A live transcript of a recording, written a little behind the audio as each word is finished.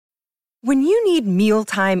When you need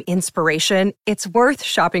mealtime inspiration, it's worth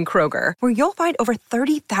shopping Kroger, where you'll find over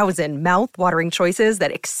 30,000 mouth-watering choices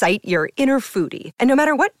that excite your inner foodie. And no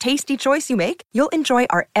matter what tasty choice you make, you'll enjoy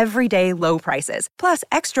our everyday low prices, plus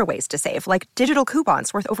extra ways to save, like digital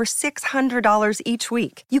coupons worth over $600 each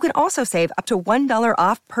week. You can also save up to $1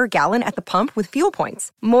 off per gallon at the pump with fuel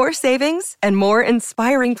points. More savings and more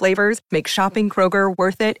inspiring flavors make shopping Kroger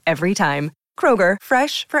worth it every time. Kroger,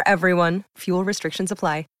 fresh for everyone. Fuel restrictions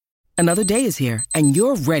apply. Another day is here, and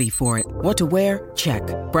you're ready for it. What to wear? Check.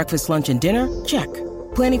 Breakfast, lunch, and dinner? Check.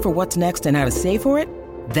 Planning for what's next and how to save for it?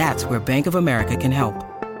 That's where Bank of America can help.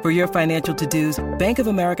 For your financial to-dos, Bank of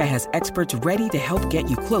America has experts ready to help get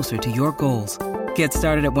you closer to your goals. Get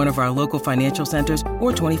started at one of our local financial centers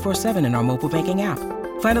or 24/7 in our mobile banking app.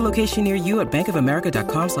 Find a location near you at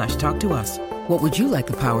bankofamerica.com/talktous. What would you like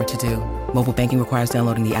the power to do? Mobile banking requires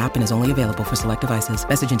downloading the app and is only available for select devices.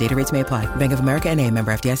 Message and data rates may apply. Bank of America N.A.,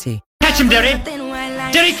 member FDIC. Catch him, Derry!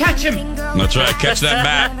 Derry, catch him! That's right, catch that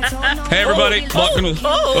bat. Hey, everybody. Welcome to...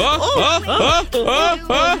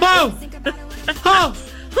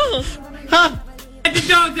 Get the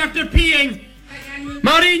dogs after peeing!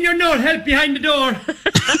 Maureen, your note, help behind the door.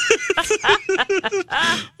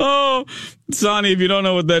 Oh, Sonny, if you don't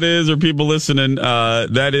know what that is, or people listening,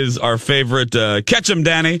 that is our favorite Catch 'em,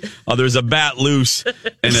 Danny. There's a bat loose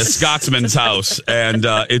in a Scotsman's house, and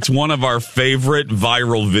it's one of our favorite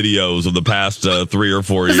viral videos of the past 3 or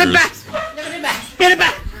 4 years. There's a bat! Get it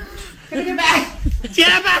back! Get it back! Get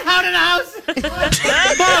it back out of the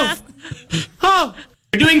house! Oh!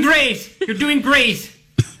 You're doing great! You're doing great!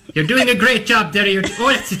 You're doing a great job, Derry.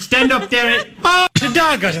 Stand up, Derry. Oh, the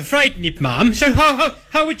dog got a frightened it, Mom. So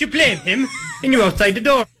how would you blame him? And you're outside the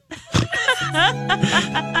door.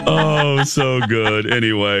 Oh, so good.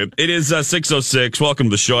 Anyway, it is 6:06. Welcome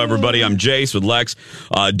to the show, everybody. I'm Jace with Lex.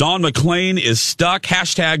 Dawn McClain is stuck.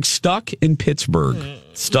 Hashtag stuck in Pittsburgh.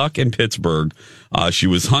 Stuck in Pittsburgh. She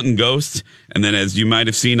was hunting ghosts. And then, as you might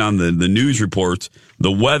have seen on the news reports,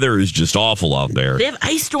 the weather is just awful out there. They have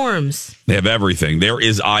ice storms. They have everything. There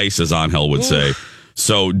is ice, as Angel would say.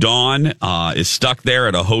 So Dawn is stuck there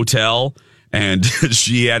at a hotel, and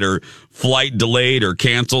she had her flight delayed or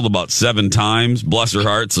canceled about 7 times. Bless her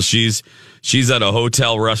heart. So she's at a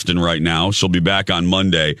hotel resting right now. She'll be back on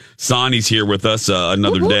Monday. Sonny's here with us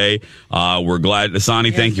another day. We're glad.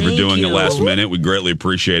 Sonny, thank you for doing it last minute. We greatly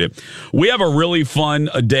appreciate it. We have a really fun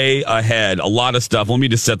day ahead. A lot of stuff. Let me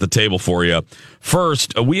just set the table for you.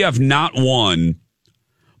 First, we have not one,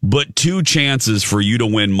 but 2 chances for you to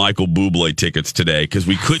win Michael Bublé tickets today, because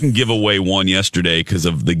we couldn't give away one yesterday because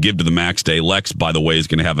of the Give to the Max Day. Lex, by the way, is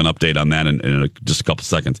going to have an update on that in just a couple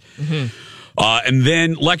seconds. Mm-hmm. And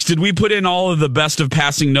then, Lex, did we put in all of the best of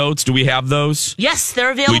passing notes? Do we have those? Yes, they're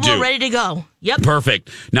available, ready to go. Yep. Perfect.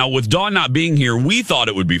 Now, with Dawn not being here, we thought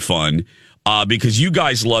it would be fun because you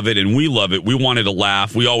guys love it and we love it. We wanted to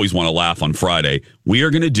laugh. We always want to laugh on Friday. We are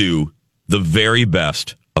going to do the very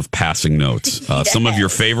best of passing notes. Yes. Some of your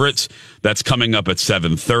favorites. That's coming up at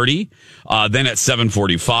 7:30. Then at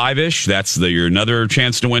 7:45-ish, that's your another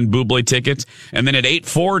chance to win Bublé tickets. And then at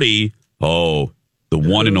 8:40, the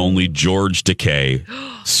one and only George Takei,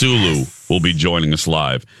 Sulu, will be joining us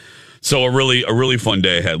live. So a really fun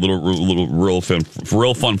day ahead. Real fun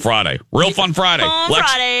Friday. Fun Friday.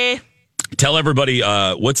 Friday. Tell everybody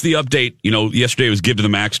what's the update. You know, yesterday was Give to the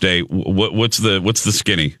Max Day. What's the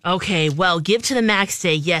skinny? Okay, well, Give to the Max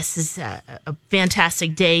Day, yes, is a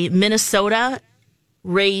fantastic day. Minnesota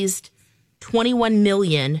raised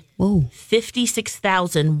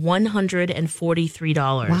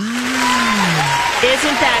 $21,056,143. Wow.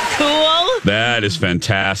 Isn't that cool? That is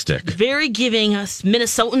fantastic. Very giving us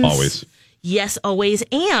Minnesotans. Always. Yes, always.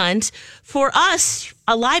 And for us,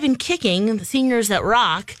 Alive and Kicking, the Seniors That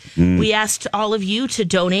Rock, we asked all of you to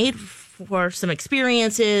donate for some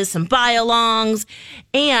experiences, some buy-alongs,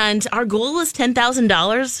 and our goal was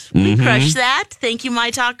 $10,000. We crushed that. Thank you,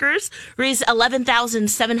 My Talkers. Raised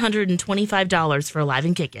 $11,725 for Alive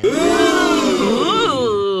and Kicking. Ooh.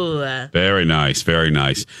 Very nice, very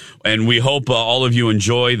nice. And we hope all of you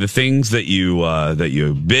enjoy the things that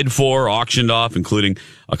you bid for, auctioned off, including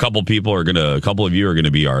a couple of you are going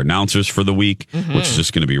to be our announcers for the week, which is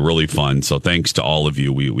just going to be really fun. So thanks to all of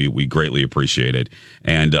you. We greatly appreciate it.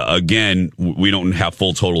 And again, we don't have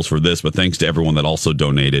full totals for this, but thanks to everyone that also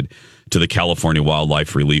donated to the California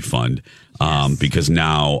Wildlife Relief Fund. Because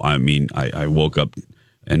now, I woke up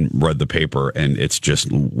and read the paper, and it's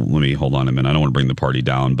just, let me hold on a minute. I don't want to bring the party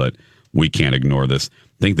down, but we can't ignore this.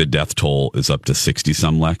 I think the death toll is up to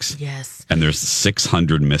 60-some, Lex. Yes. And there's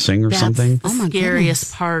 600 missing or something. That's the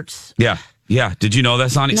scariest part. Yeah. Yeah. Did you know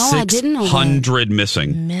that, Sonny? No, I didn't know that. 600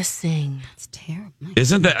 missing. That's terrible.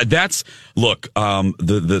 Isn't that's look,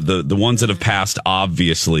 the ones that have passed,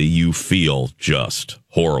 obviously you feel just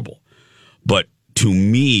horrible. But to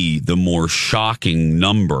me, the more shocking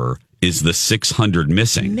number is the 600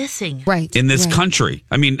 missing. Right. In this country.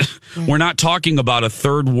 I mean, we're not talking about a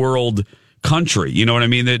third world country. You know what I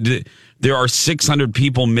mean? There are 600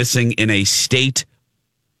 people missing in a state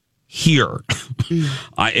here.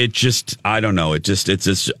 I don't know. It's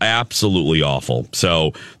just absolutely awful.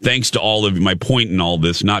 So thanks to all of you. My point in all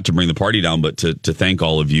this, not to bring the party down, but to thank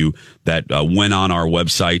all of you that went on our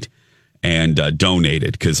website and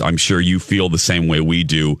donated, because I'm sure you feel the same way we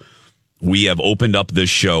do. We have opened up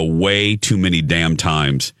this show way too many damn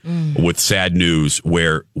times with sad news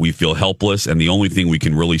where we feel helpless, and the only thing we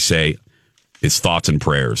can really say is thoughts and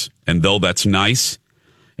prayers. And though that's nice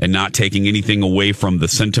and not taking anything away from the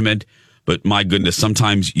sentiment, but my goodness,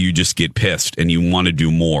 sometimes you just get pissed and you want to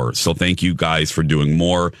do more. So thank you guys for doing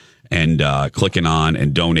more and clicking on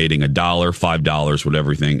and donating $1, $5,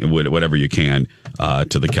 whatever you can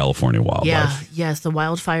to the California Wildlife. Yeah, yes, the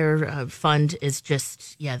Wildfire Fund is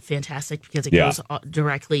just fantastic because it goes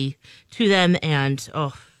directly to them, and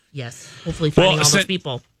hopefully finding all those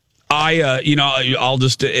people. I'll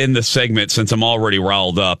just end the segment since I'm already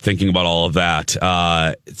riled up thinking about all of that.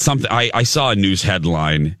 I saw a news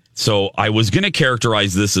headline. So I was going to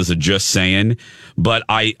characterize this as a just saying, but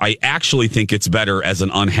I actually think it's better as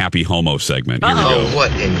an unhappy homo segment. Here we go.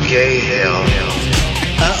 What in gay hell?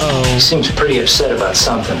 Uh-oh. Seems pretty upset about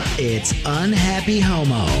something. It's Unhappy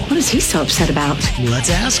Homo. What is he so upset about?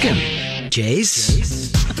 Let's ask him.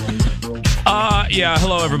 Jace?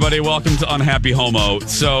 Hello, everybody. Welcome to Unhappy Homo.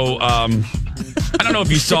 So, I don't know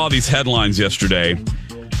if you saw these headlines yesterday,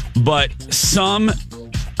 but some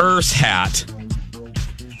Earth's hat,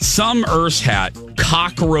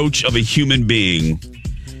 cockroach of a human being,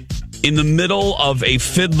 in the middle of a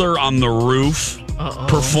Fiddler on the Roof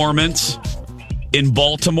performance in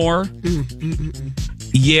Baltimore,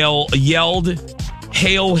 yelled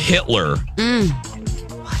 "Hail Hitler"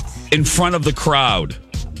 in front of the crowd.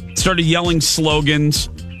 Started yelling slogans,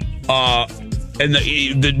 and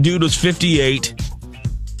the dude was 58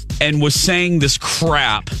 and was saying this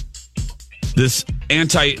crap, this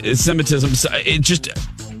anti-Semitism.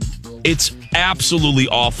 It's absolutely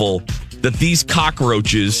awful that these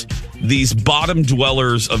cockroaches, these bottom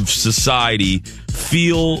dwellers of society,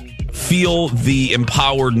 feel the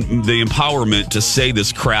empowerment to say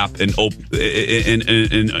this crap in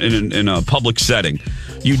a public setting.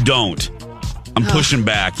 You don't. I'm pushing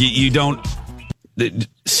back. You don't.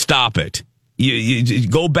 Stop it. You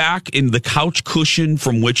go back in the couch cushion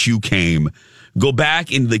from which you came. Go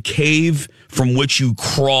back in the cave from which you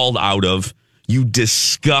crawled out of. You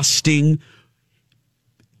disgusting,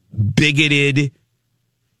 bigoted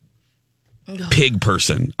pig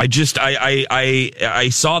person. I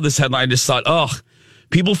saw this headline. I just thought,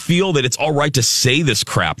 people feel that it's all right to say this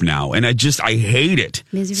crap now, and I hate it.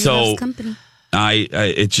 Misery loves company.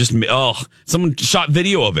 Someone shot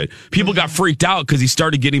video of it. People got freaked out because he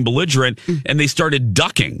started getting belligerent and they started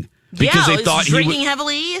ducking because they thought he was drinking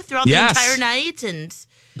heavily throughout the entire night, and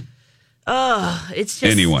it's just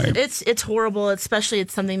anyway. It's horrible. Especially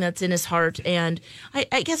it's something that's in his heart, and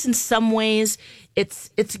I guess in some ways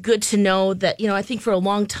it's good to know that I think for a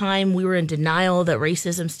long time we were in denial that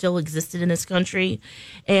racism still existed in this country,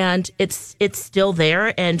 and it's still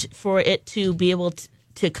there, and for it to be able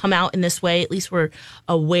to come out in this way, at least we're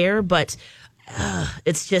aware, but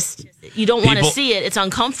it's just, you don't want to see it. It's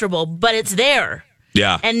uncomfortable, but it's there.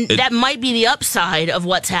 Yeah. And that might be the upside of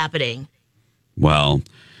what's happening. Well,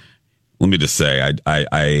 let me just say,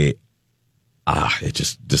 it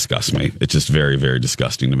just disgusts me. It's just very, very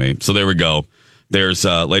disgusting to me. So there we go. There's,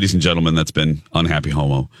 ladies and gentlemen, that's been Unhappy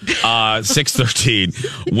Homo.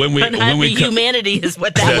 6:13. When we humanity is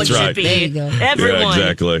what that one should be. There you go. Everyone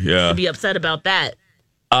should be upset about that.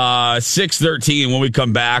 6:13. When we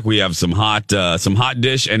come back, we have some hot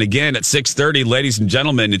dish. And again, at 6:30, ladies and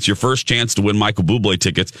gentlemen, it's your first chance to win Michael Bublé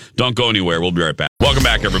tickets. Don't go anywhere. We'll be right back. Welcome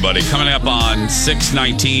back, everybody. Coming up on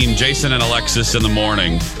 6:19, Jason and Alexis in the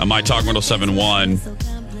morning on My Talk 107.1.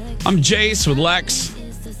 I'm Jace with Lex.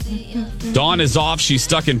 Dawn is off. She's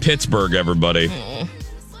stuck in Pittsburgh, everybody.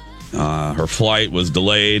 Her flight was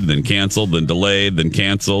delayed, then canceled, then delayed, then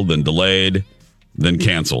canceled, then delayed, then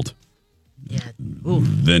canceled. Yeah. Ooh.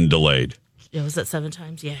 Then delayed. Yeah, was that 7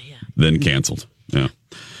 times? Yeah. Then canceled. Yeah.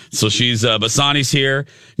 So she's, Bassani's here.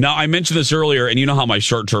 Now, I mentioned this earlier, and you know how my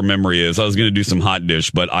short-term memory is. I was going to do some hot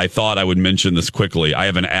dish, but I thought I would mention this quickly. I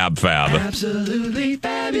have an ab fab. Absolutely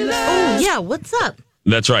fabulous. Oh, yeah. What's up?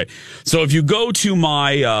 That's right. So if you go to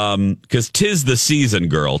my, because 'tis the season,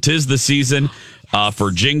 girl, 'tis the season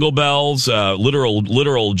for jingle bells,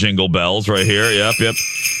 literal jingle bells right here. Yep.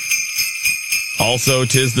 Also,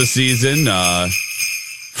 'tis the season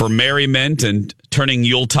for merriment and turning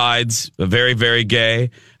Yuletides very, very gay.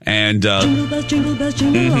 And jingle bells, jingle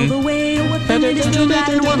all the way. Oh, what fun it is to ride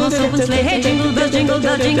in a one-horse open sleigh. Hey, jingle bells, jingle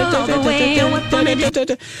all the way. Oh, what fun it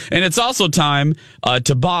is. And it's also time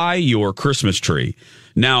to buy your Christmas tree.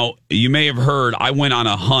 Now, you may have heard I went on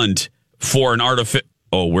a hunt for an artificial.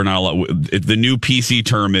 Oh, we're not allowed. The new PC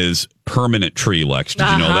term is permanent tree, Lex. Did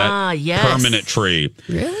you know that? Yes. Permanent tree.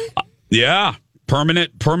 Really? Yeah.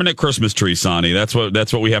 Permanent Christmas tree, Sonny. That's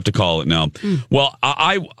what we have to call it now. Well,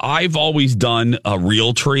 I've always done a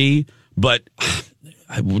real tree, but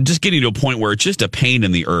I'm just getting to a point where it's just a pain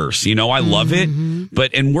in the earth. You know, I love it,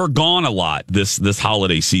 and we're gone a lot this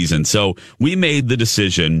holiday season. So we made the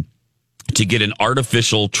decision to get an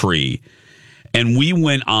artificial tree, and we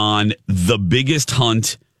went on the biggest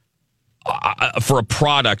hunt for a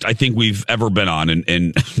product I think we've ever been on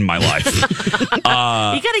in my life. You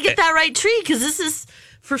got to get that right tree because this is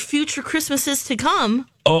for future Christmases to come.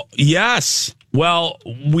 Oh, yes. Well,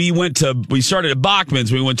 we started at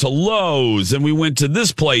Bachman's, we went to Lowe's, and we went to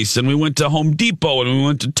this place, and we went to Home Depot, and we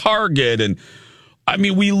went to Target, and I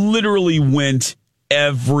mean, we literally went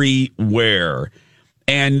everywhere.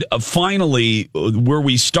 And finally, where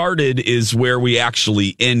we started is where we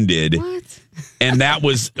actually ended. What? And that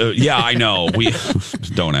was, I know. We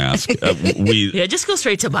don't ask. Just go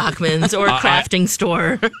straight to Bachman's or a crafting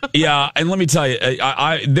store. Yeah, and let me tell you,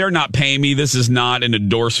 they're not paying me. This is not an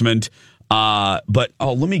endorsement. But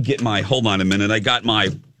let me get hold on a minute. I got my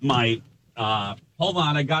hold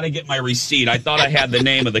on. I got to get my receipt. I thought I had the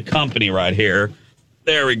name of the company right here.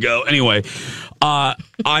 There we go. Anyway,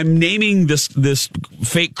 I'm naming this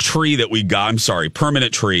fake tree that we got. I'm sorry,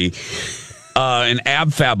 permanent tree. An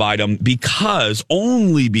ab fab item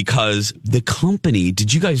only because the company,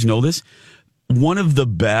 did you guys know this? One of the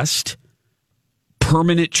best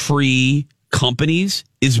permanent tree companies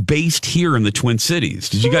is based here in the Twin Cities.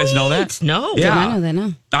 Did you guys know that? No. Yeah. I know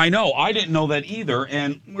that. I know. I didn't know that either.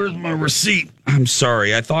 And where's my receipt? I'm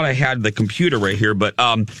sorry. I thought I had the computer right here, but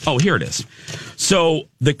here it is. So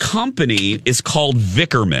the company is called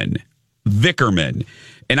Vickerman.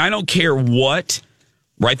 And I don't care what.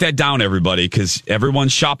 Write that down, everybody, because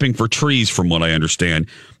everyone's shopping for trees, from what I understand.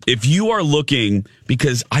 If you are looking,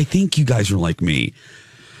 because I think you guys are like me,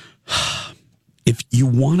 if you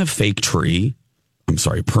want a fake tree,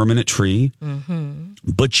 permanent tree,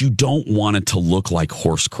 but you don't want it to look like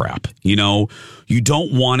horse crap. You know, you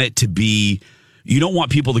don't want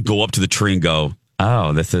people to go up to the tree and go,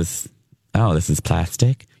 oh, this is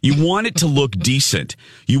plastic. You want it to look decent.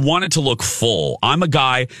 You want it to look full. I'm a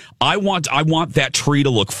guy. I want that tree to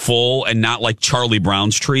look full and not like Charlie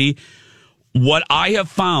Brown's tree. What I have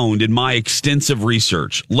found in my extensive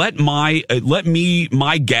research, my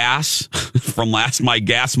gas from my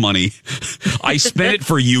gas money, I spent it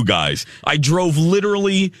for you guys. I drove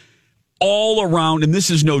literally all around, and this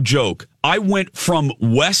is no joke. I went from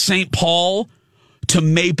West St. Paul to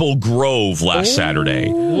Maple Grove last Saturday.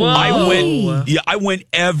 Whoa. I went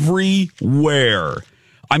everywhere.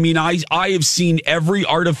 I mean, I have seen every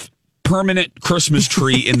permanent Christmas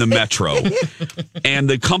tree in the metro. And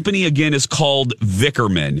the company, again, is called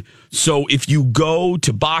Vickerman. So if you go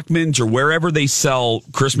to Bachman's or wherever they sell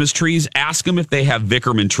Christmas trees, ask them if they have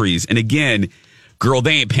Vickerman trees. And again, girl,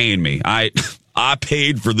 they ain't paying me. I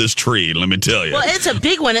paid for this tree, let me tell you. Well, it's a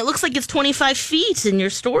big one. It looks like it's 25 feet in your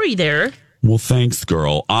story there. Well, thanks,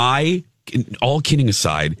 girl. All kidding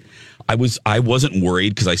aside, I wasn't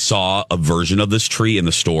worried because I saw a version of this tree in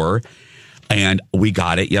the store, and we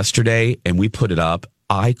got it yesterday, and we put it up.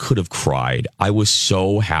 I could have cried. I was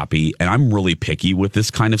so happy, and I'm really picky with this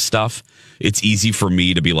kind of stuff. It's easy for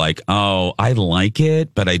me to be like, oh, I like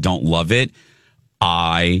it, but I don't love it.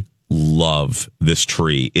 I love this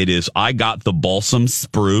tree. I got the balsam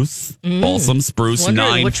spruce. Balsam spruce,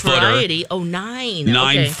 9 which footer. variety? Oh, 9.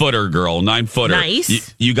 9 footer, girl. 9 footer.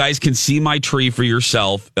 Nice. You guys can see my tree for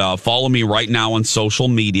yourself. Follow me right now on social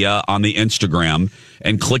media on the Instagram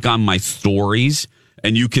and click on my stories,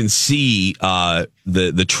 and you can see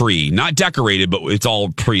the tree. Not decorated, but it's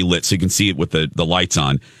all pre-lit, so you can see it with the lights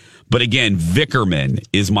on. But again, Vickerman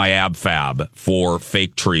is my ab fab for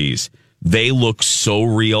fake trees. They look so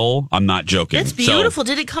real. I'm not joking. It's beautiful.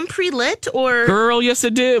 Did it come pre-lit or? Girl, yes,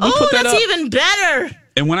 it did. We put that that's up. even better.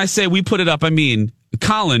 And when I say we put it up, I mean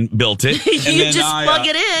Colin built it. You just plug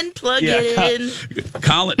it in.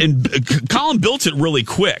 Colin built it really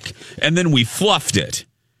quick, and then we fluffed it.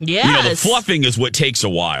 Yes. You know, the fluffing is what takes a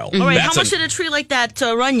while. All right, how much did a tree like that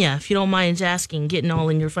run you, if you don't mind asking, getting all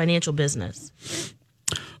in your financial business?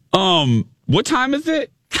 What time is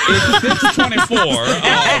it? It's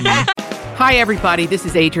 6:24. Hi, everybody. This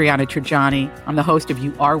is Adriana Trajani. I'm the host of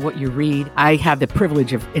You Are What You Read. I have the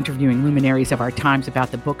privilege of interviewing luminaries of our times about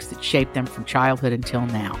the books that shaped them from childhood until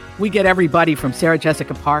now. We get everybody from Sarah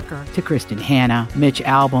Jessica Parker to Kristen Hanna, Mitch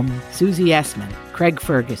Albom, Susie Essman, Craig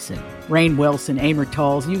Ferguson, Rainn Wilson, Amor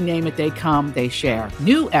Tolls, you name it, they come, they share.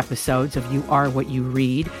 New episodes of You Are What You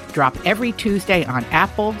Read drop every Tuesday on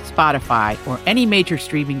Apple, Spotify, or any major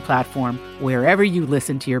streaming platform wherever you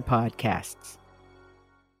listen to your podcasts.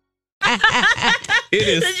 It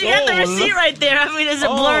is Did you get the receipt right there? I mean, is it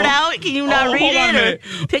blurred out? Can you not read it? Or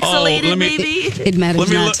pixelated, maybe? It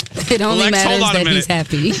matters not. It only matters that he's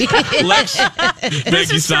happy. Lex,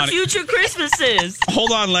 this is for future Christmases.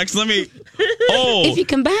 Hold on, Lex. Let me. If you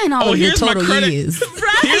combine all of your total years.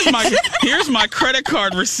 Here's my credit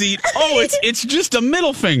card receipt. It's just a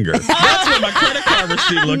middle finger. That's what my credit card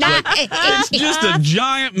receipt looks like. It's just a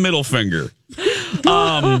giant middle finger.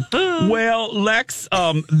 Well, Lex,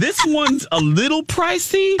 this one's a little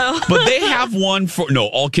pricey, but they have one for, no,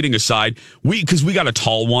 all kidding aside, because we got a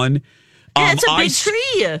tall one. Yeah, it's a big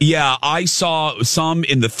tree. Yeah, I saw some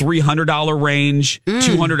in the $300 range,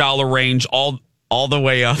 $200 range, all the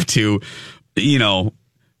way up to, to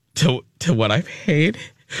what I paid,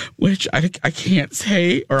 which I can't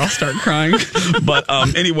say or I'll start crying. But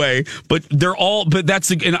anyway, but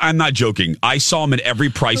and I'm not joking. I saw them at every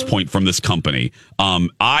price point from this company. And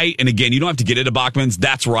again, you don't have to get it at Bachman's.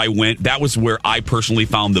 That's where I went. That was where I personally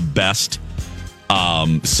found the best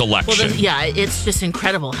selection. Well, it's just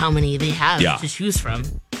incredible how many they have to choose from.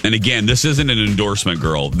 And again, this isn't an endorsement,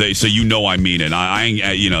 girl. So I mean it. And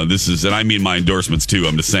I mean my endorsements too.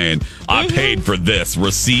 I'm just saying, I paid for this,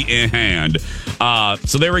 receipt in hand.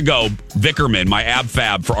 So there we go. Vickerman, my ab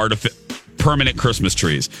fab for permanent Christmas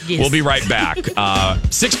trees. Yes. We'll be right back.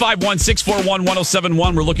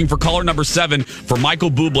 651-641-1071. We're looking for caller number 7 for Michael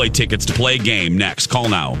Bublé tickets to play a game next. Call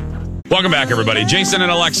now. Welcome back, everybody. Jason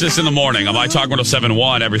and Alexis in the morning on My Talk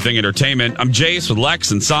 1071, Everything Entertainment. I'm Jace with Lex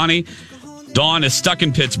and Sonny. Dawn is stuck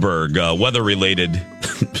in Pittsburgh, weather-related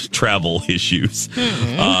travel issues.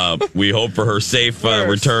 We hope for her safe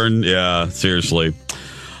return. Yeah, seriously.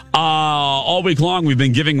 All week long, we've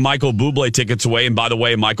been giving Michael Bublé tickets away. And by the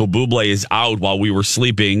way, Michael Bublé is out while we were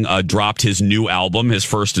sleeping, dropped his new album, his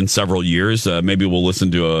first in several years. Maybe we'll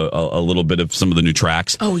listen to a little bit of some of the new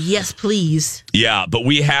tracks. Oh, yes, please. Yeah, but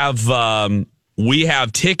we have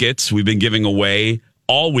tickets we've been giving away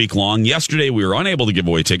all week long. Yesterday, we were unable to give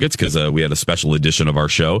away tickets because we had a special edition of our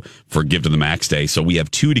show for Give to the Max Day. So we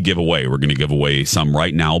have 2 to give away. We're going to give away some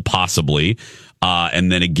right now, possibly.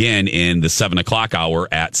 And then again in the 7 o'clock hour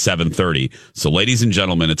at 7:30. So ladies and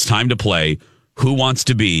gentlemen, it's time to play Who Wants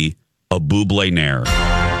to Be a Bublé-naire?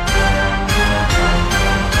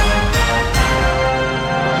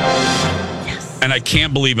 And I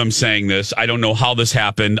can't believe I'm saying this. I don't know how this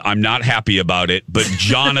happened. I'm not happy about it. But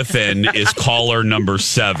Jonathan is caller number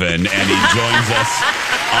 7, and he joins us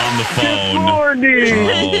on the phone. Good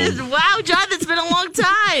morning. Wow, John, it's been a long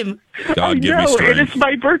time. God, give me strength. And it's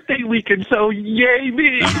my birthday weekend, so yay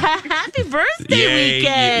me. Happy birthday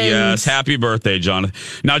weekend. Yes, happy birthday, Jonathan.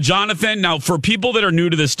 Now, Jonathan, for people that are new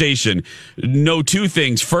to this station, know 2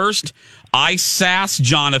 things. First, I sass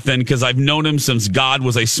Jonathan because I've known him since God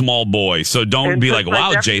was a small boy. So don't be like,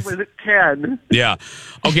 wow, Jason. Yeah.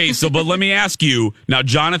 Okay, but let me ask you. Now,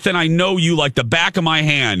 Jonathan, I know you like the back of my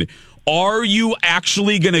hand. Are you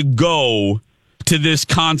actually going to go to this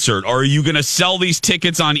concert, or are you going to sell these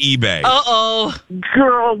tickets on eBay? Uh-oh.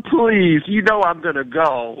 Girl, please. You know I'm going to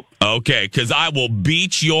go. Okay, because I will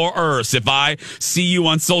beat your earth if I see you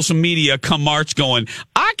on social media come March going,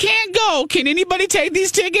 I can't go. Can anybody take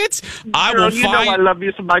these tickets? I will you know I love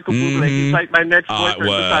you some Michael Bublé. He's like my next boyfriend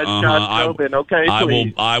besides John Tobin, okay?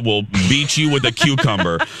 I will beat you with a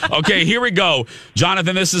cucumber. Okay, here we go.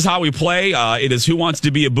 Jonathan, this is how we play. It is Who Wants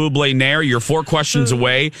to Be a Bublé-naire? You're 4 questions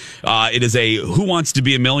away. It is a Who Wants to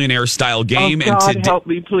Be a Millionaire style game. Oh, God, help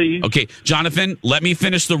me, please. Okay, Jonathan, let me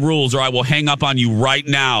finish the rules or I will hang up on you right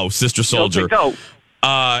now, Sister Soldier. Okay, go.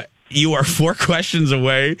 You are 4 questions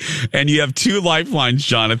away, and you have 2 lifelines,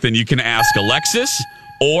 Jonathan. You can ask Alexis,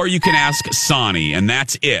 or you can ask Sonny, and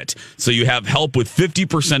that's it. So you have help with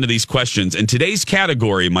 50% of these questions. And today's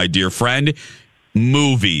category, my dear friend,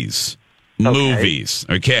 movies. Okay. Movies.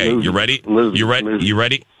 Okay, you ready? You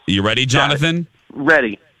ready, Jonathan?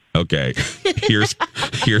 Ready. Okay. Here's.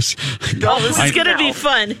 Oh, this is going to be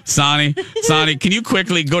fun. Sonny, can you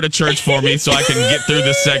quickly go to church for me so I can get through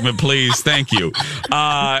this segment, please? Thank you.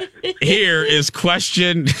 Here is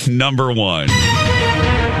question number 1.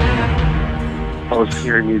 Oh,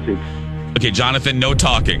 scary music. Okay, Jonathan, no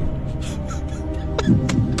talking.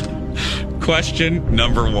 Question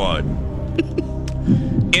number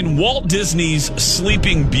 1. In Walt Disney's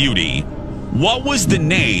Sleeping Beauty, what was the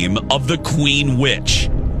name of the Queen Witch?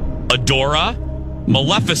 Adora,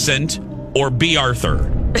 Maleficent, or B. Arthur?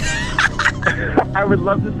 I would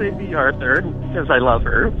love to say B. Arthur because I love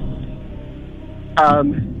her.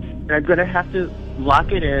 And I'm going to have to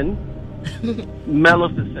lock it in.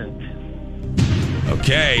 Maleficent.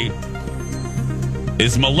 Okay.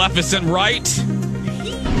 Is Maleficent right?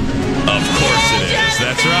 Of course it is.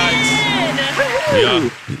 That's right. Yeah.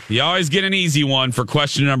 You always get an easy one for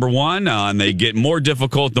question number 1, and they get more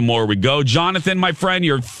difficult the more we go. Jonathan, my friend,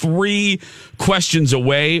 you're 3 questions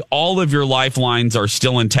away. All of your lifelines are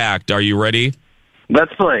still intact. Are you ready?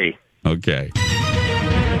 Let's play. Okay.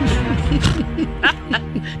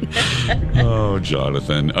 Oh,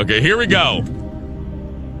 Jonathan. Okay, here we go.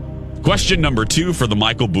 Question number 2 for the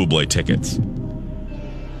Michael Bublé tickets.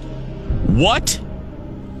 What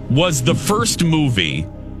was the first movie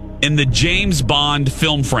in the James Bond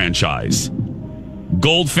film franchise?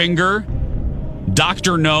 Goldfinger,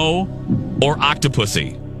 Dr. No, or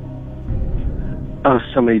Octopussy? Oh,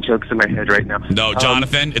 so many jokes in my head right now. No,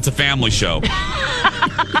 Jonathan, it's a family show.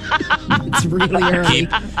 It's really early.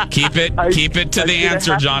 Keep it to the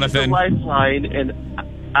answer, Jonathan. The lifeline, and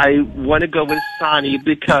I want to go with Sonny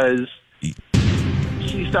because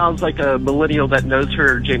she sounds like a millennial that knows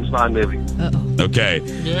her James Bond movie. Uh-oh. Okay.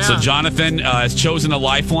 Yeah. So Jonathan has chosen a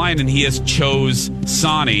lifeline, and he has chose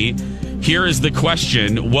Sonny. Here is the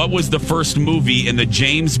question. What was the first movie in the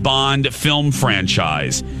James Bond film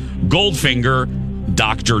franchise? Goldfinger,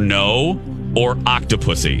 Dr. No, or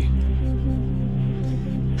Octopussy?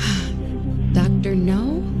 Dr.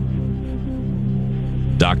 No?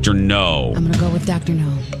 Dr. No. I'm going to go with Dr.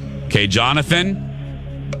 No. Okay, Jonathan.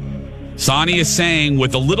 Sonny is saying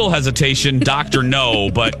with a little hesitation, Dr.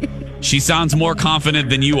 No, but she sounds more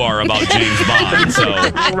confident than you are about James Bond. So,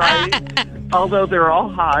 right. Although they're all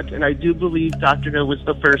hot, and I do believe Dr. No was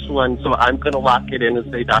the first one, so I'm going to lock it in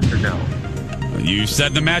and say Dr. No. You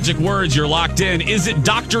said the magic words. You're locked in. Is it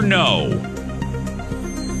Dr. No?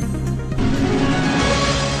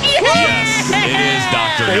 Yes, it is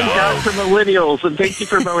Dr. Thank No. God for millennials, and thank you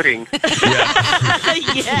for voting.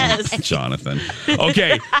 Yes. Jonathan.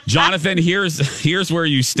 Okay, Jonathan, here's where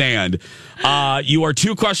you stand. You are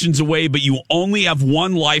 2 questions away, but you only have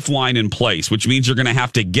 1 lifeline in place, which means you're going to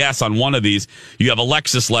have to guess on one of these. You have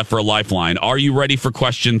Alexis left for a lifeline. Are you ready for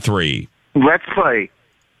question 3? Let's play.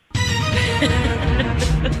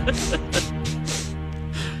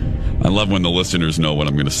 I love when the listeners know what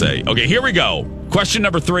I'm going to say. Okay, here we go. Question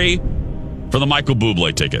number 3 for the Michael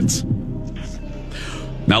Bublé tickets.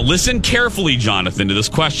 Now listen carefully, Jonathan, to this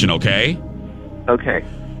question, okay? Okay.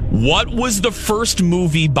 What was the first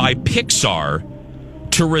movie by Pixar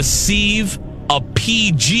to receive a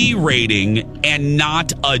PG rating and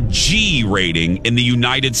not a G rating in the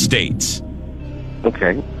United States?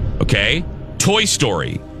 Okay. Okay? Toy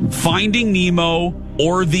Story, Finding Nemo,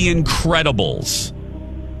 or The Incredibles?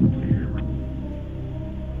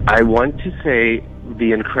 I want to say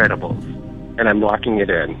The Incredibles, and I'm locking it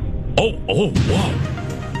in. Oh, whoa.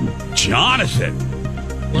 Jonathan,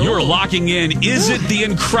 you're locking in. Is it The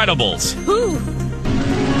Incredibles? Who?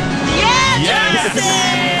 Yes!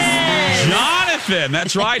 Jonathan,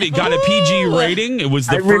 that's right. It got a PG rating. It was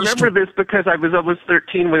the first. I remember this because I was almost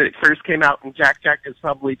 13 when it first came out, and Jack is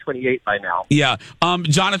probably 28 by now. Yeah.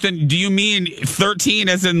 Jonathan, do you mean 13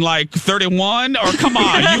 as in like 31? Or come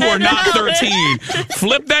on, you are not 13.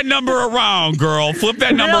 Flip that number around, girl. Flip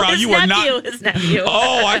that number around. You are not. His nephew.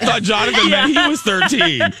 Oh, I thought Jonathan meant he was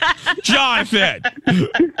 13. Jonathan.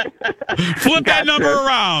 Flip that number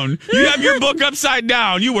around. You have your book upside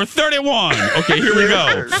down. You were 31. Okay, here we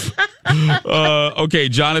go. Okay,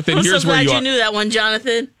 Jonathan, I'm here's so where glad you are. you knew that one,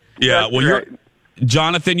 Jonathan. Yeah, well,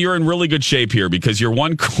 Jonathan, you're in really good shape here because you're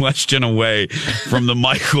 1 question away from the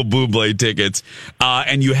Michael Bublé tickets,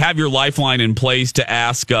 and you have your lifeline in place to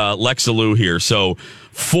ask Lexaloo here. So,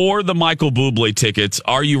 for the Michael Bublé tickets,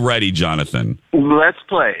 are you ready, Jonathan? Let's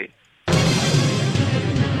play.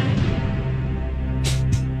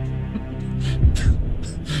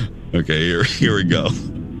 Okay, here we go.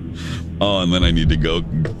 Oh, and then I need to go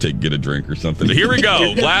get a drink or something. Here we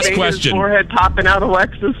go. Last question. Forehead popping out,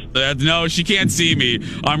 Alexis. No, she can't see me.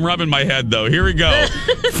 I'm rubbing my head though. Here we go.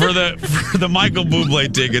 For the Michael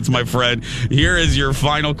Bublé tickets, my friend. Here is your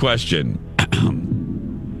final question.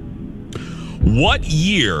 What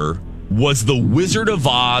year was The Wizard of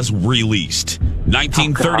Oz released?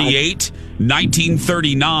 1938,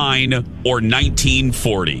 1939, or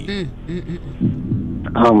 1940?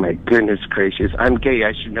 Oh my goodness gracious! I'm gay.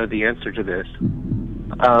 I should know the answer to this.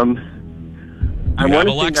 I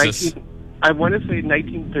want to say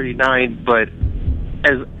 1939, but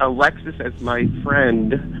as Alexis, as my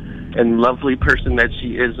friend and lovely person that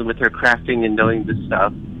she is, with her crafting and knowing this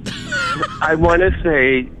stuff, I want to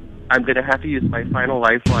say I'm going to have to use my final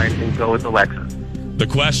lifeline and go with Alexis. The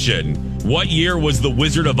question: what year was The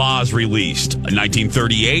Wizard of Oz released?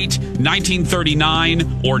 1938, 1939,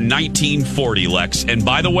 or 1940, Lex? And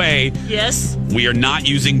by the way, yes, we are not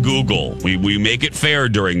using Google. We make it fair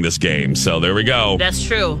during this game. So there we go. That's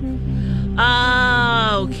true.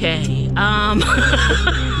 Okay.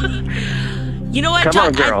 You know what,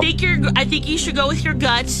 John? I think you should go with your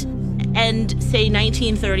gut and say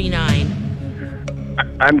 1939.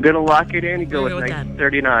 I'm going to lock it in and go with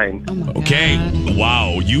 1939. Oh my okay. God.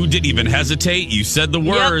 Wow. You didn't even hesitate. You said the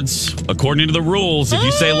words. Yep. According to the rules, if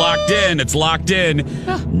you say locked in, it's locked in.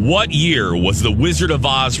 What year was The Wizard of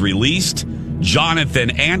Oz released?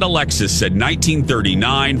 Jonathan and Alexis said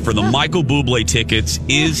 1939 for the Michael Bublé tickets.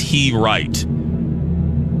 Is he right?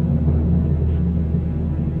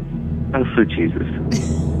 Oh, sweet Jesus.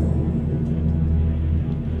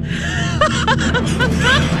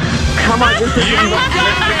 Come on, this is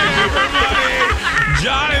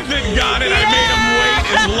Jonathan got it. I made him wait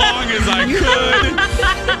as long as I could.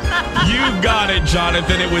 You got it,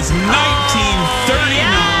 Jonathan. It was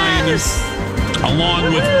 1939.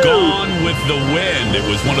 Along with Gone with the Wind. It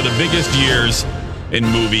was one of the biggest years in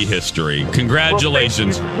movie history.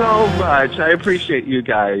 Congratulations. Well, thank you so much. I appreciate you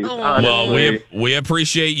guys. Well, we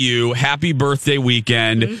appreciate you. Happy birthday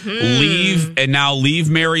weekend. Leave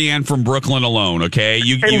Marianne from Brooklyn alone, okay?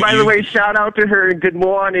 By the way, shout out to her and good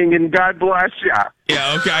morning and God bless ya.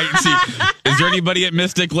 Yeah, okay. See, is there anybody at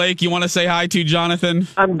Mystic Lake you want to say hi to, Jonathan?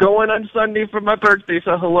 I'm going on Sunday for my birthday,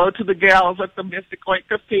 so hello to the gals at the Mystic Lake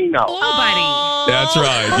Casino. Oh, buddy. That's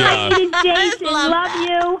right, yeah. Jason, love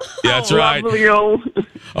you. That's right. Love you.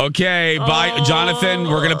 Okay, bye, Jonathan.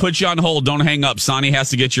 We're going to put you on hold. Don't hang up. Sonny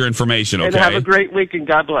has to get your information, okay? And have a great week, and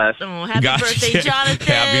God bless. Oh, happy birthday, Jonathan.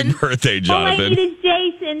 Happy birthday, Jonathan.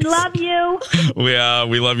 Jason, love you.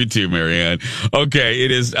 We love you too, Marianne. Okay,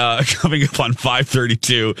 it is coming up on 5:32.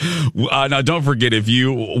 Now, don't forget, if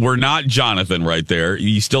you were not Jonathan right there,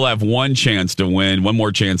 you still have one more chance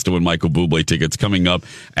to win Michael Bublé tickets coming up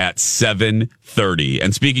at 7:30.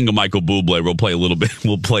 And speaking of Michael Bublé, we'll play a little bit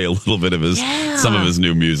of his some of his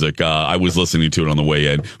new music. I was listening to it on the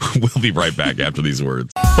way in. We'll be right back after these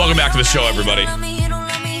words. Welcome back to the show, everybody.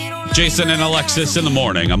 Jason and Alexis in the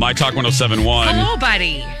morning on My Talk 107.1. Hello,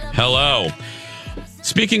 buddy. Hello.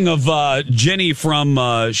 Speaking of Jenny from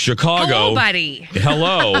Chicago. Hello, buddy.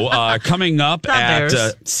 Hello. Coming up at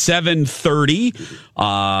 7:30.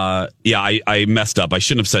 I messed up. I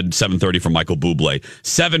shouldn't have said 7:30 for Michael Bublé.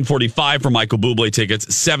 7:45 for Michael Bublé tickets.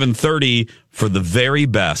 7:30 for the very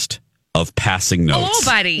best of Passing Notes.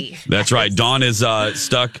 Hello, buddy. That's right. Dawn is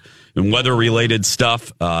stuck in weather-related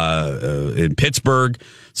stuff in Pittsburgh.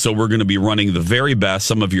 So we're going to be running the very best,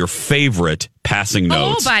 some of your favorite Passing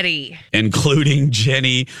Notes. Oh, buddy. Including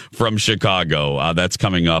Jenny from Chicago. That's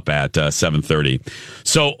coming up at 7:30.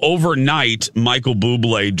 So overnight, Michael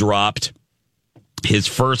Bublé dropped his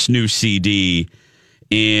first new CD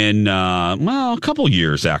in, a couple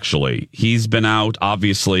years, actually. He's been out,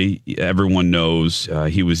 obviously. Everyone knows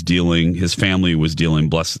his family was dealing,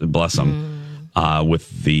 bless him,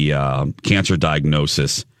 with the cancer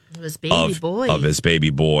diagnosis of his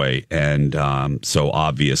baby boy. And so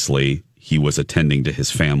obviously he was attending to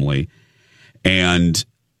his family. And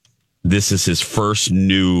this is his first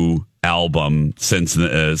new album since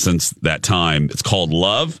that time. It's called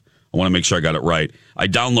Love. I want to make sure I got it right. I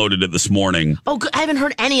downloaded it this morning. Oh, good. I haven't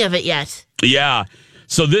heard any of it yet. Yeah.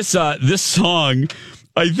 So this song,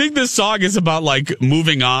 I think this song is about like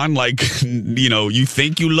moving on, like, you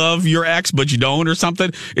think you love your ex, but you don't or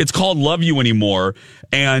something. It's called Love You Anymore.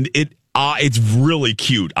 And it's really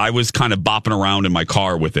cute. I was kind of bopping around in my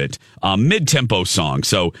car with it. Mid-tempo song.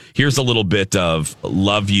 So here's a little bit of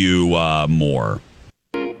Love You More.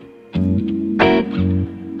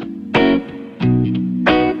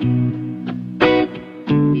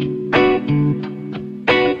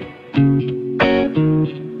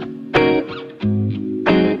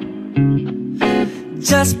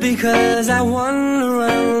 Just Just because I wander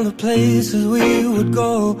around the places we would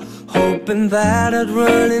go, hoping that I'd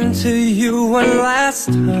run into you one last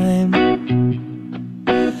time.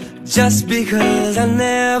 Just because I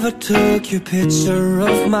never took your picture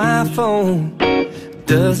of my phone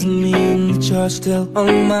doesn't mean that you're still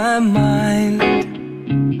on my mind.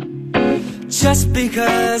 Just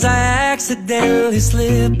because I accidentally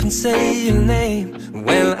slip and say your name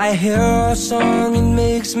when I hear a song, it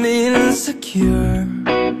makes me insecure.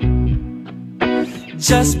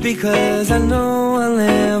 Just because I know I'll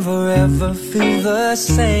never ever feel the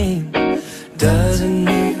same doesn't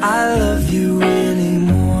mean I love you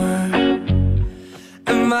anymore.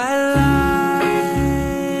 Am I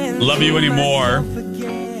lying? Love You Anymore.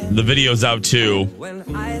 The video's out too.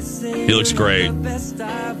 He looks great.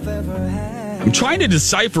 I'm trying to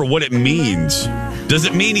decipher what it means. Does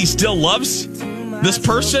it mean he still loves this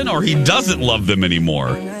person or he doesn't love them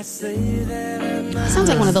anymore? Sounds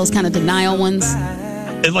like one of those kind of denial ones.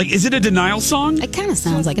 Is it a denial song? It kind of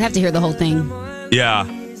sounds like. I'd have to hear the whole thing. Yeah.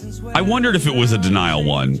 I wondered if it was a denial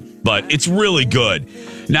one, but it's really good.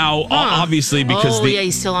 Now, obviously, because yeah,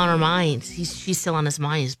 he's still on her mind. She's still on his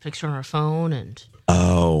mind. His picture on her phone, and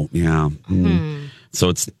yeah. So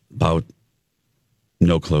it's about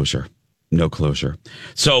no closure.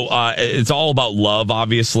 So it's all about love,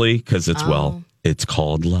 obviously, because it's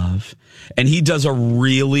called Love. And he does a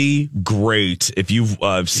really great, if you've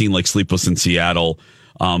seen like Sleepless in Seattle,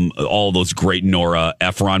 all those great Nora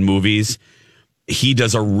Ephron movies, he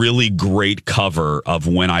does a really great cover of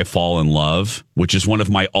When I Fall in Love, which is one of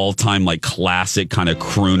my all-time like classic kind of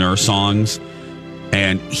crooner songs.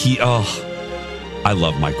 And I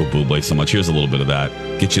love Michael Bublé so much. Here's a little bit of that.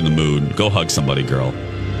 Get you in the mood. Go hug somebody, girl.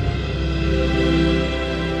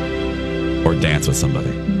 Or dance with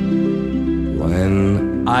somebody.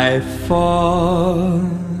 When I fall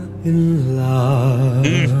in love,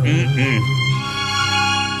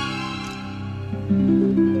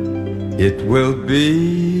 it will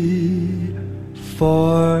be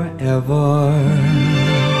forever.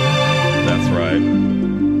 That's right.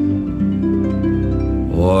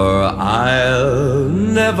 Or I'll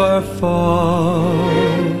never fall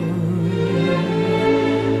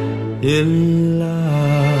in love.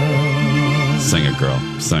 Sing it, girl.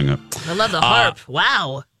 Sing it. I love the harp.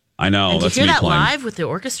 Wow. I know. And that's to hear me that playing live with the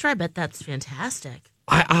orchestra, I bet that's fantastic.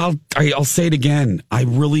 I'll say it again.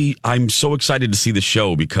 I'm so excited to see the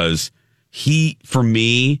show because he, for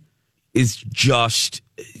me, is just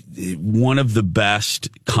one of the best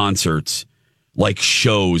concerts, like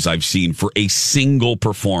shows I've seen for a single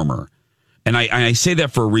performer. And I say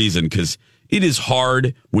that for a reason because it is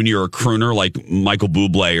hard when you're a crooner like Michael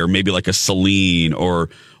Bublé or maybe like a Celine or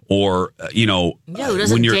who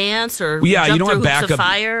doesn't dance or jump you don't through have hoops backup. of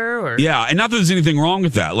fire or and not that there's anything wrong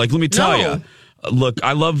with that. Like, let me tell you, look,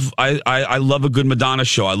 I love a good Madonna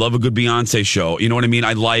show. I love a good Beyonce show. You know what I mean?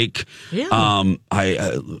 I like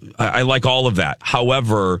I like all of that.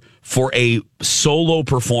 However, for a solo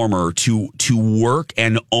performer to work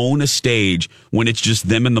and own a stage when it's just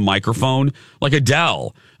them and the microphone, like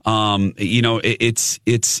Adele, it's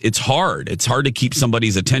hard. It's hard to keep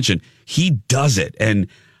somebody's attention. He does it, and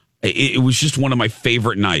it was just one of my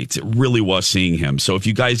favorite nights. It really was seeing him. So if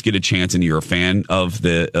you guys get a chance and you're a fan of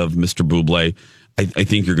Mr. Bublé, I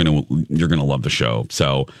think you're gonna love the show.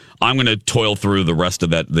 So I'm gonna toil through the rest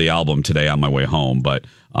of the album today on my way home, but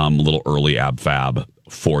a little early ab fab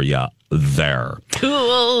for you there.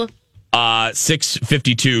 Cool.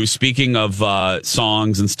 6:52. Speaking of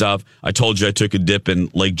songs and stuff, I told you I took a dip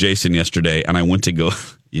in Lake Jason yesterday, and I went to go.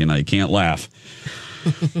 You can't laugh.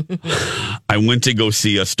 I went to go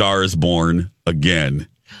see A Star Is Born again.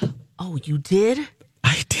 Oh, you did?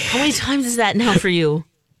 I did. How many times is that now for you?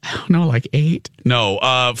 I don't know, like 8? No,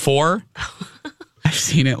 4. I've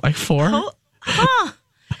seen it like 4. Oh, huh.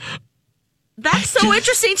 That's so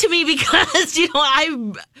interesting to me because,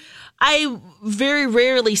 I very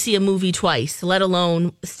rarely see a movie twice, let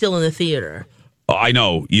alone still in the theater. Oh, I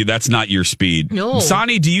know. That's not your speed. No.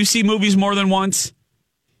 Sonny, do you see movies more than once?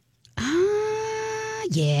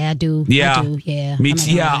 Yeah, I do. Yeah. I do. Yeah. Me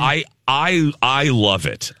too. Yeah, I love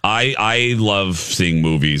it. I love seeing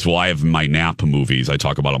movies. Well, I have my nap movies. I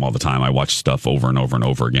talk about them all the time. I watch stuff over and over and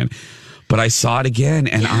over again. But I saw it again,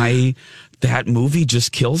 and that movie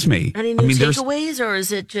just kills me. Any new takeaways, or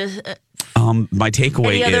is it just... my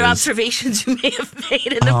takeaway is... Any other observations you may have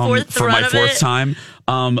made in the fourth for run my of fourth it? time?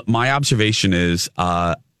 My observation is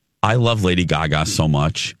I love Lady Gaga so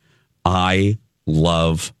much. I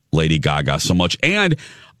love Lady Gaga so much. And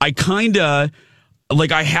I kind of...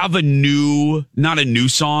 Like, I have not a new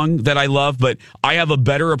song that I love, but I have a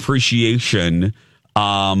better appreciation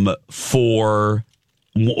for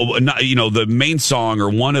the main song or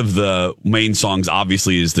one of the main songs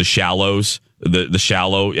obviously is The Shallows. The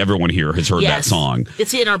Shallow. Everyone here has heard that song.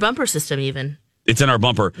 It's in our bumper system even. It's in our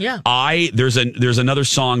bumper. Yeah. There's another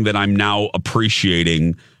song that I'm now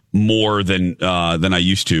appreciating more than I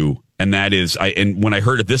used to, and that is and when I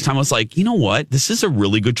heard it this time, I was like, you know what? This is a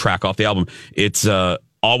really good track off the album. It's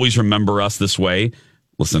Always Remember Us This Way.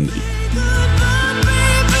 Listen.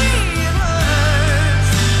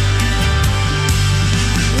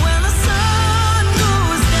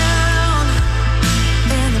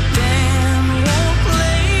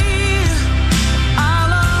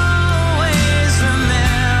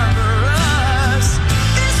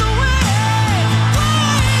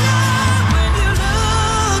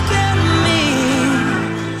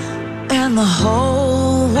 The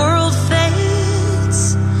whole world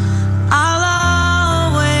fades.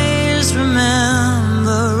 I'll always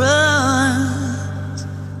remember us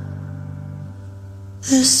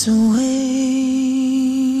this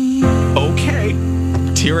way. Okay,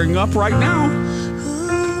 tearing up right now.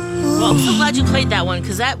 Well, I'm so glad you played that one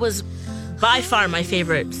because that was by far my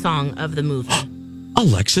favorite song of the movie.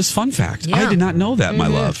 Alexis, fun fact. Yeah. I did not know that, my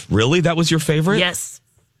love. Really? That was your favorite? Yes.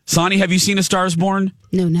 Sonny, have you seen A Star Is Born?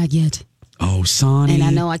 No, not yet. Oh, Sonny. And I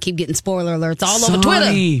know I keep getting spoiler alerts all over Twitter.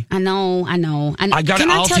 I know. Can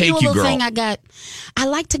I tell you a little thing I got? I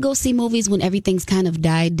like to go see movies when everything's kind of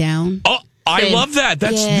died down. Oh, I love that.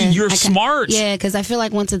 You're smart. Yeah, because I feel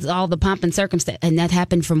like once it's all the pomp and circumstance, and that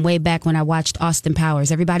happened from way back when I watched Austin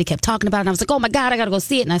Powers. Everybody kept talking about it, and I was like, oh my God, I got to go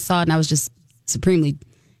see it. And I saw it, and I was just supremely,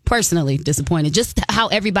 personally disappointed. Just how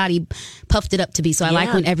everybody puffed it up to be. So I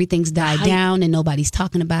like when everything's died down and nobody's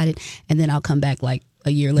talking about it, and then I'll come back like a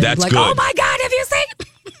year later. That's like, good. oh my God, have you seen it?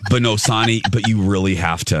 But no, Sonny, but you really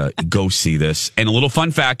have to go see this. And a little fun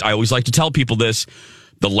fact, I always like to tell people this.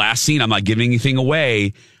 The last scene, I'm not giving anything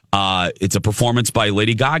away. It's a performance by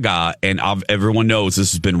Lady Gaga, and everyone knows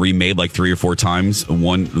this has been remade like 3 or 4 times.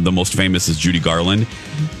 The most famous is Judy Garland.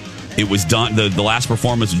 It was done, the last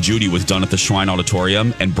performance of Judy was done at the Shrine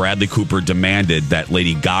Auditorium, and Bradley Cooper demanded that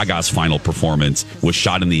Lady Gaga's final performance was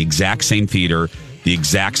shot in the exact same theater, the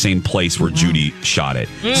exact same place where Judy shot it.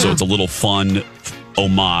 So it's a little fun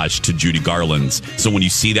homage to Judy Garland's. So when you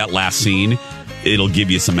see that last scene, it'll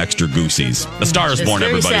give you some extra goosies. A Star Is Born,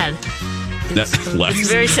 everybody. Sad.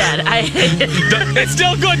 It's very sad. It's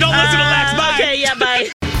still good. Don't listen to Lex. Bye. Okay, yeah,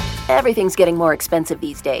 bye. Everything's getting more expensive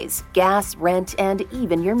these days. Gas, rent, and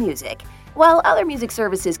even your music. While other music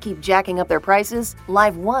services keep jacking up their prices,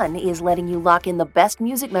 Live One is letting you lock in the best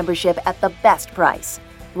music membership at the best price.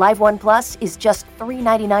 Live One Plus is just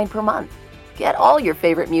 $3.99 per month. Get all your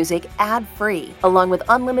favorite music ad-free, along with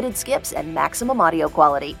unlimited skips and maximum audio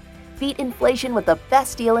quality. Beat inflation with the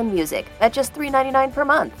best deal in music at just $3.99 per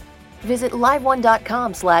month. Visit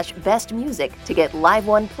liveone.com/bestmusic to get Live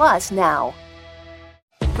One Plus now.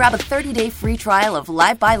 Grab a 30-day free trial of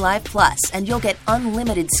Live by Live Plus, and you'll get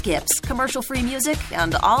unlimited skips, commercial-free music,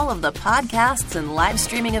 and all of the podcasts and live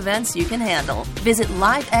streaming events you can handle. Visit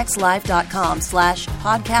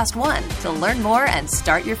livexlive.com/podcast1 to learn more and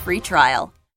start your free trial.